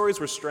 their stories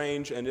were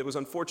strange, and it was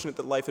unfortunate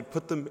that life had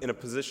put them in a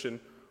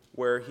position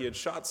where he had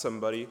shot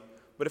somebody.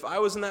 But if I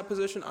was in that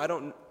position,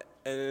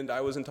 and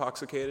I was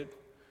intoxicated,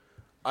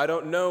 I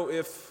don't know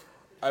if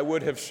I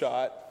would have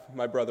shot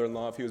my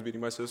brother-in-law if he was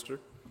beating my sister.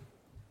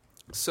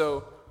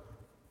 So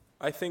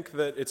I think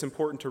that it's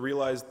important to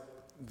realize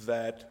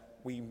that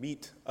we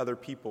meet other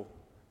people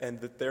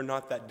and that they're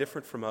not that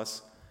different from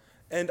us.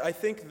 And I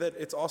think that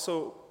it's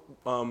also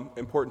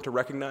important to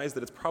recognize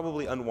that it's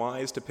probably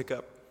unwise to pick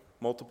up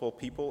multiple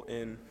people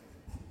in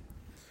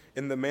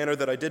the manner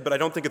that I did, but I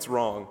don't think it's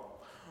wrong.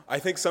 I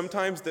think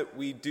sometimes that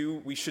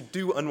we should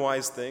do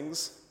unwise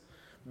things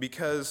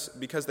because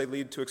they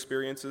lead to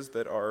experiences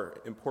that are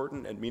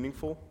important and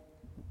meaningful.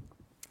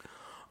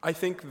 I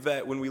think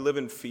that when we live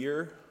in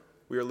fear,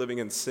 we are living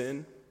in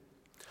sin.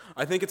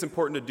 I think it's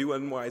important to do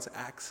unwise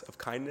acts of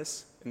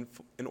kindness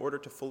in order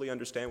to fully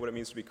understand what it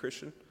means to be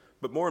Christian,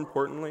 but more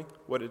importantly,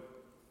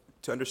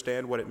 to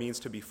understand what it means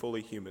to be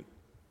fully human.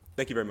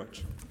 Thank you very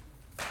much.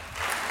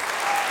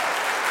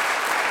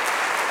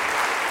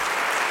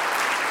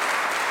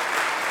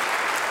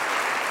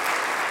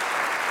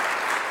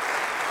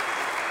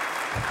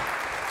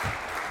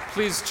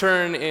 Please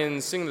turn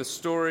in Sing the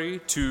Story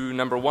to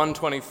number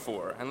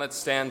 124, and let's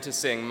stand to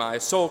sing My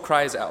Soul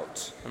Cries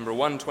Out, number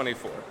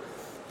 124.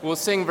 We'll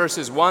sing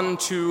verses 1,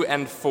 2,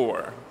 and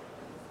 4.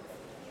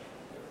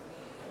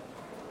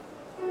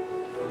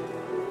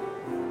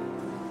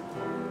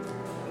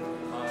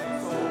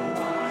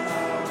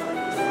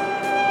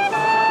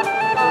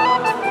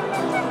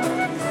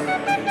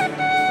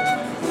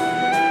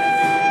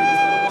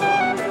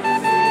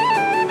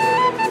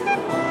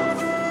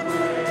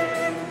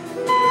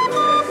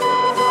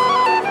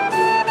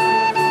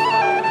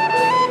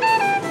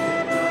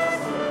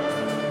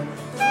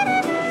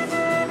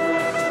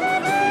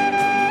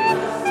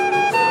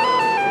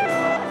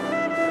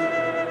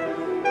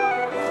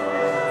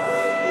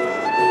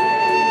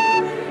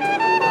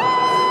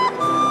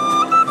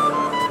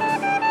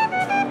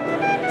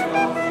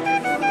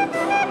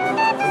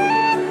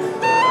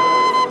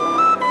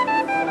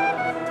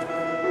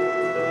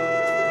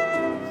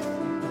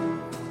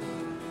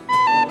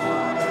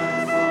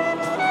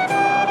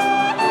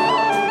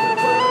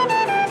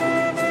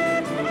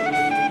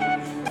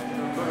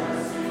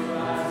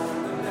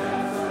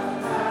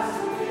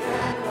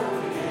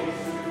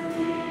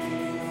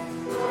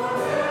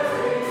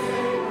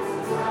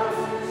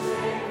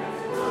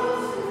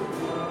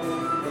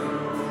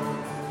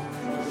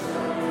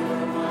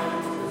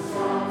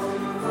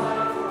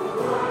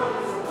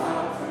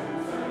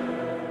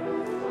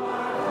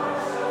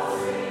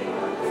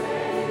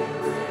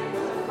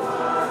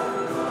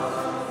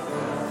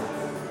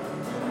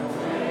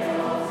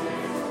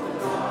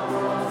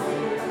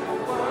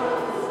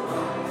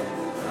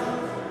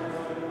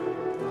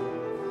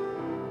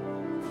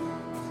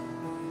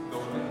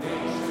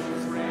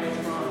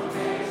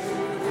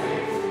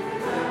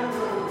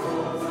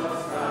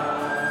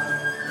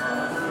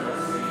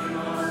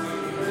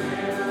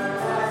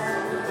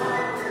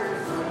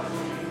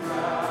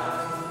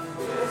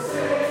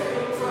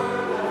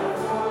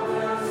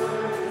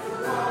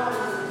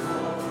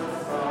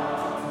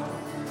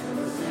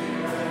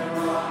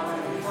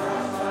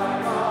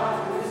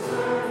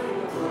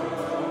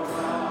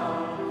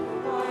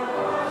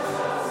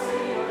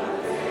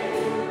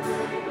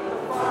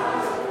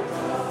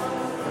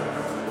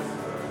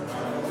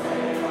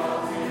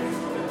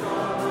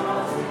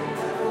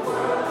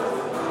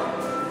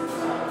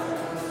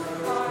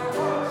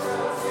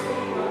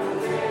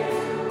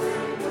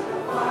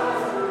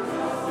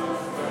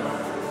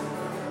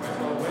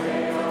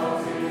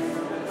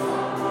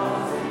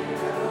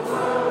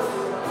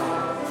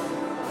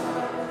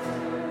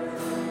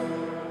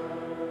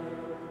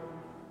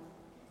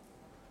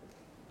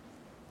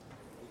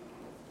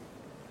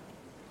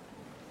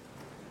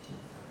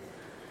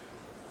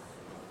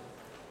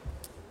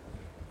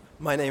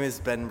 My name is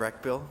Ben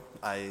Breckbill.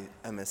 I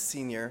am a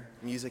senior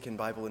music and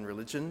Bible and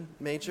religion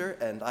major,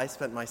 and I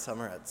spent my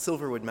summer at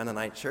Silverwood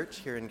Mennonite Church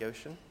here in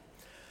Goshen.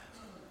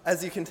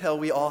 As you can tell,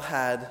 we all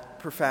had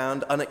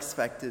profound,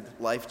 unexpected,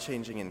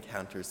 life-changing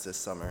encounters this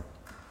summer.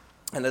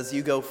 And as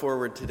you go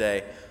forward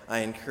today,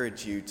 I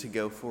encourage you to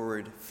go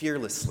forward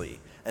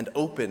fearlessly and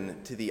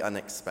open to the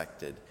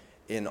unexpected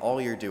in all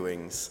your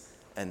doings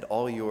and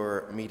all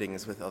your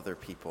meetings with other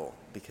people,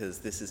 because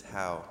this is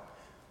how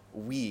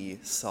we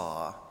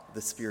saw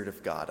the Spirit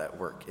of God at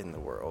work in the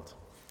world.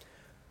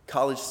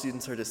 College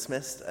students are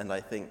dismissed, and I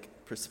think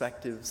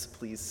prospectives,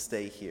 please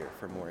stay here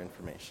for more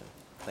information.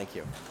 Thank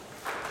you.